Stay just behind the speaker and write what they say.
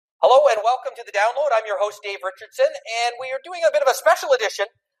Hello and welcome to The Download. I'm your host, Dave Richardson, and we are doing a bit of a special edition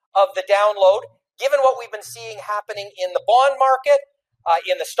of The Download, given what we've been seeing happening in the bond market,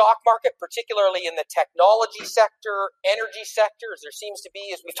 in the stock market, particularly in the technology sector, energy sector, as there seems to be,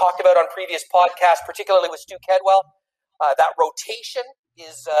 as we've talked about on previous podcasts, particularly with Stu Kedwell. That rotation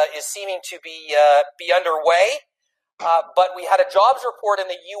is seeming to be underway. But we had a jobs report in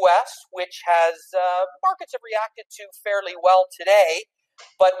the U.S., which has markets have reacted to fairly well today,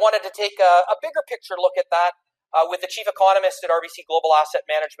 but wanted to take a bigger picture look at that with the chief economist at RBC Global Asset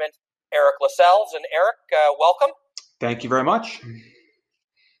Management, Eric Lascelles. And Eric, welcome. Thank you very much.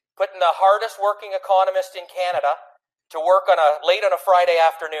 Putting the hardest working economist in Canada to work late on a Friday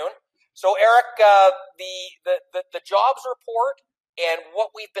afternoon. So, Eric, the jobs report and what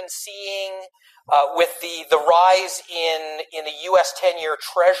we've been seeing with the rise in the U.S. 10-year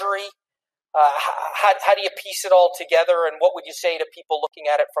Treasury, how do you piece it all together, and what would you say to people looking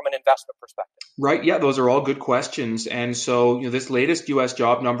at it from an investment perspective? Right. Yeah, those are all good questions. And so, this latest U.S.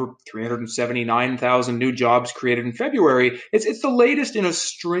 job number, 379,000 new jobs created in February, it's the latest in a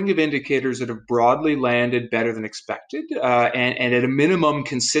string of indicators that have broadly landed better than expected, and at a minimum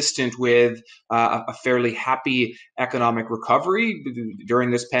consistent with a fairly happy economic recovery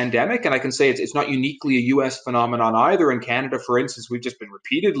during this pandemic. And I can say it's not uniquely a U.S. phenomenon either. In Canada, for instance, we've just been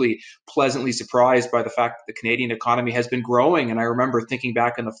repeatedly pleasantly surprised by the fact that the Canadian economy has been growing. And I remember thinking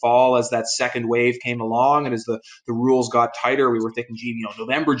back in the fall as that second wave came along and as the rules got tighter, we were thinking,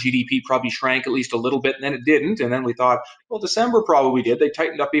 November GDP probably shrank at least a little bit, and then it didn't. And then we thought, well, December probably did. They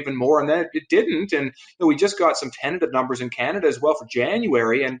tightened up even more, and then it didn't. And we just got some tentative numbers in Canada as well for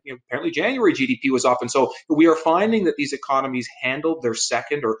January, and apparently January GDP was up. And so we are finding that these economies handled their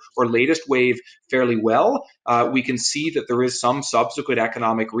second or latest wave fairly well. We can see that there is some subsequent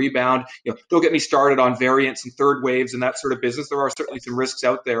economic rebound. Don't get me started on variants and third waves and that sort of business. There are certainly some risks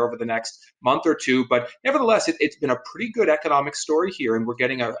out there over the next month or two, but nevertheless, it's been a pretty good economic story here, and we're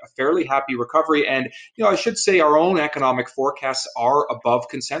getting a fairly happy recovery. And I should say our own economic forecasts are above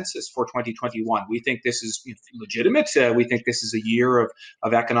consensus for 2021. We think this is legitimate. We think this is a year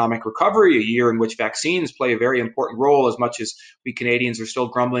of economic recovery, a year in which vaccines play a very important role, as much as we Canadians are still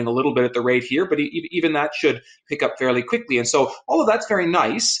grumbling a little bit at the rate here, but even that should pick up fairly quickly. And so all of that's very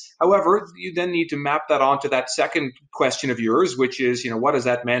nice. However, you then need to map that onto that second question of yours, which is, what has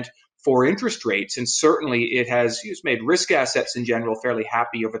that meant for interest rates? And certainly it's made risk assets in general fairly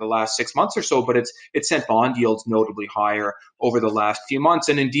happy over the last 6 months or so, but it's sent bond yields notably higher over the last few months.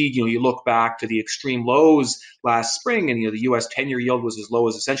 And indeed, you look back to the extreme lows last spring, and the U.S. 10-year yield was as low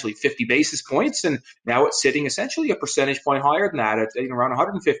as essentially 50 basis points, and now it's sitting essentially a percentage point higher than that, at around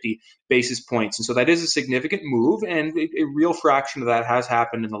 150 basis points. And so that is a significant move, and a real fraction of that has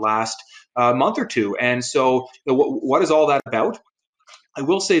happened in the last month or two. And so what is all that about? I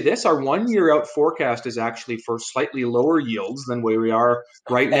will say this, our 1 year out forecast is actually for slightly lower yields than where we are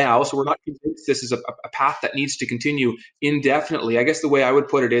right now. So we're not convinced this is a path that needs to continue indefinitely. I guess the way I would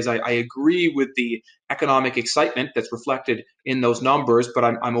put it is I agree with the economic excitement that's reflected in those numbers, but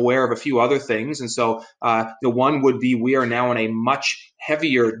I'm aware of a few other things. And so the one would be we are now in a much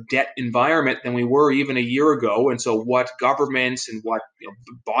heavier debt environment than we were even a year ago. And so what governments and what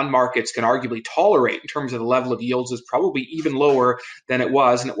bond markets can arguably tolerate in terms of the level of yields is probably even lower than it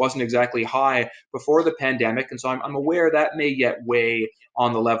was, and it wasn't exactly high before the pandemic. And so I'm aware that may yet weigh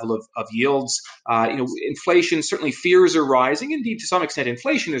on the level of yields. Inflation, certainly fears are rising. Indeed, to some extent,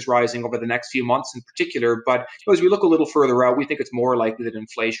 inflation is rising over the next few months in particular. But as we look a little further out, we think it's more likely that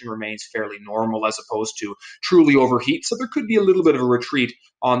inflation remains fairly normal as opposed to truly overheat. So there could be a little bit of a retreat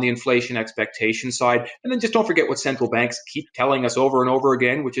on the inflation expectation side. And then just don't forget what central banks keep telling us over and over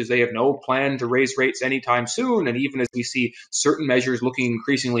again, which is they have no plan to raise rates anytime soon. And even as we see certain measures looking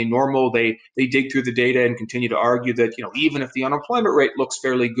increasingly normal, they dig through the data and continue to argue that, even if the unemployment rate looks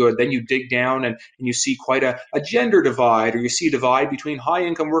fairly good, then you dig down and you see quite a gender divide, or you see a divide between high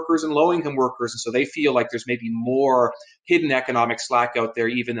income workers and low income workers. And so they feel like there's maybe more hidden economic slack out there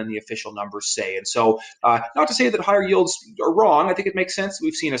even than the official numbers say. And so not to say that higher yields are wrong. I think it makes sense.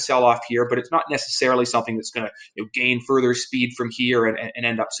 We've seen a sell-off here, but it's not necessarily something that's going to gain further speed from here and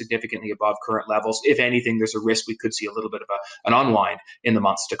end up significantly above current levels. If anything, there's a risk we could see a little bit of an unwind in the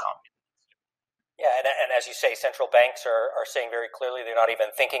months to come. Yeah, and as you say, central banks are saying very clearly they're not even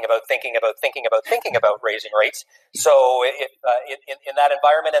thinking about raising rates. So in that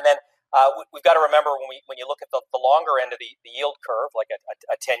environment, and then we've got to remember when you look at the longer end of the yield curve, like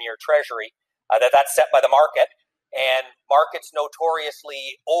a 10-year Treasury, that's set by the market, and markets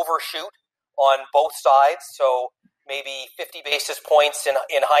notoriously overshoot on both sides. So maybe 50 basis points in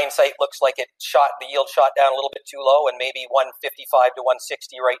hindsight looks like the yield shot down a little bit too low, and maybe 155 to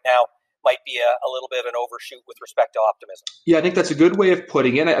 160 right now might be a little bit of an overshoot with respect to optimism. Yeah, I think that's a good way of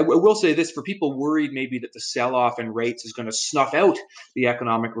putting it. I will say this for people worried maybe that the sell-off in rates is going to snuff out the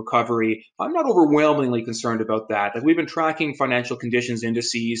economic recovery. I'm not overwhelmingly concerned about that. Like, we've been tracking financial conditions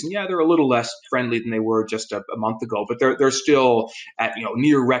indices, and yeah, they're a little less friendly than they were just a month ago, but they're still at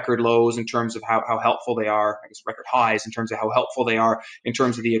near record lows in terms of how helpful they are. I guess record highs in terms of how helpful they are in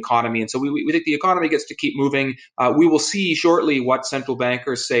terms of the economy. And so we think the economy gets to keep moving. We will see shortly what central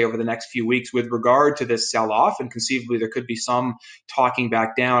bankers say over the next few weeks with regard to this sell-off, and conceivably there could be some talking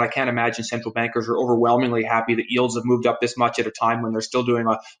back down. I can't imagine central bankers are overwhelmingly happy that yields have moved up this much at a time when they're still doing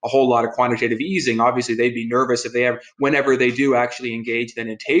a whole lot of quantitative easing. Obviously, they'd be nervous if whenever they do actually engage then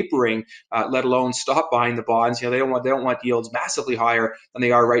in tapering, let alone stop buying the bonds. They don't want yields massively higher than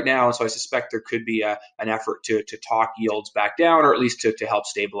they are right now. And so I suspect there could be an effort to talk yields back down, or at least to help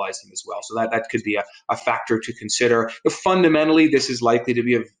stabilize them as well. So that could be a factor to consider. But fundamentally, this is likely to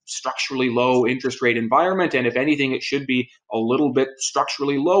be a structurally low interest rate environment, and if anything, it should be a little bit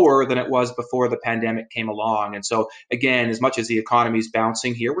structurally lower than it was before the pandemic came along. And so again, as much as the economy is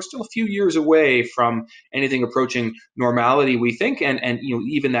bouncing here, we're still a few years away from anything approaching normality, we think, and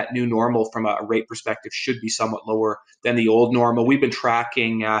even that new normal from a rate perspective should be somewhat lower than the old normal. We've been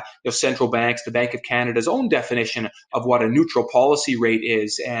tracking central banks, the Bank of Canada's own definition of what a neutral policy rate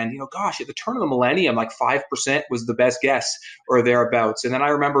is, and at the turn of the millennium, like 5% was the best guess or thereabouts. And then I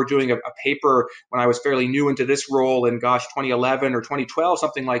remember doing a paper when I was fairly new into this role in 2011 or 2012,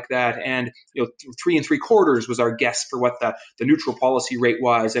 something like that, and 3 3/4 was our guess for what the neutral policy rate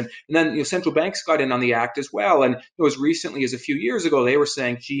was. And then central banks got in on the act as well, and as recently as a few years ago they were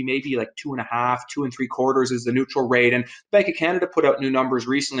saying, gee, maybe like 2.5, 2 3/4 is the neutral rate. And Bank of Canada put out new numbers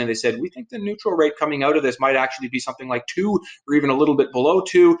recently, and they said, we think the neutral rate coming out of this might actually be something like 2 or even a little bit below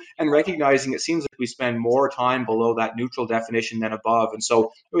 2, and recognizing it seems like we spend more time below that neutral definition than above. And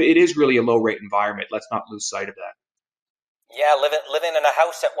so it is really a low rate environment. Let's not lose sight of that. Yeah, living in a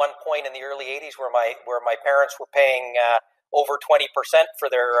house at one point in the early 80s where my parents were paying over 20% for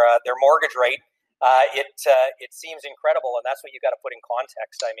their mortgage rate. It seems incredible, and that's what you got to put in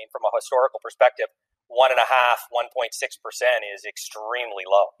context. I mean, from a historical perspective, 1.5%, 1.6% is extremely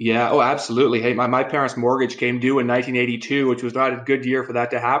low. Yeah, oh, absolutely. Hey, my parents' mortgage came due in 1982, which was not a good year for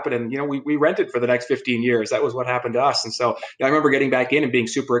that to happen. And, we rented for the next 15 years. That was what happened to us. And so I remember getting back in and being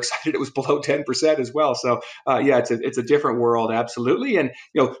super excited. It was below 10% as well. So, it's a different world. Absolutely. And,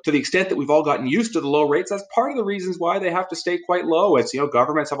 to the extent that we've all gotten used to the low rates, that's part of the reasons why they have to stay quite low. It's,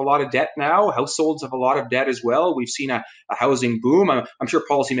 governments have a lot of debt now. Households have a lot of debt as well. We've seen a housing boom. I'm sure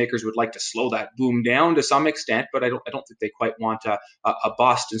policymakers would like to slow that boom down to some extent, but I don't think they quite want a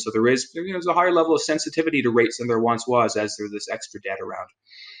bust. And so there's a higher level of sensitivity to rates than there once was, as there's this extra debt around.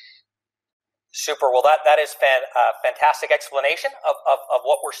 Super. Well, that is fantastic explanation of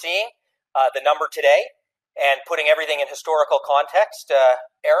what we're seeing, the number today, and putting everything in historical context.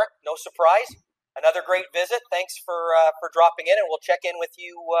 Eric, no surprise, another great visit. Thanks for dropping in, and we'll check in with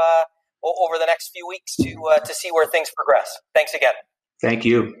you over the next few weeks to see where things progress. Thanks again. Thank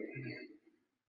you.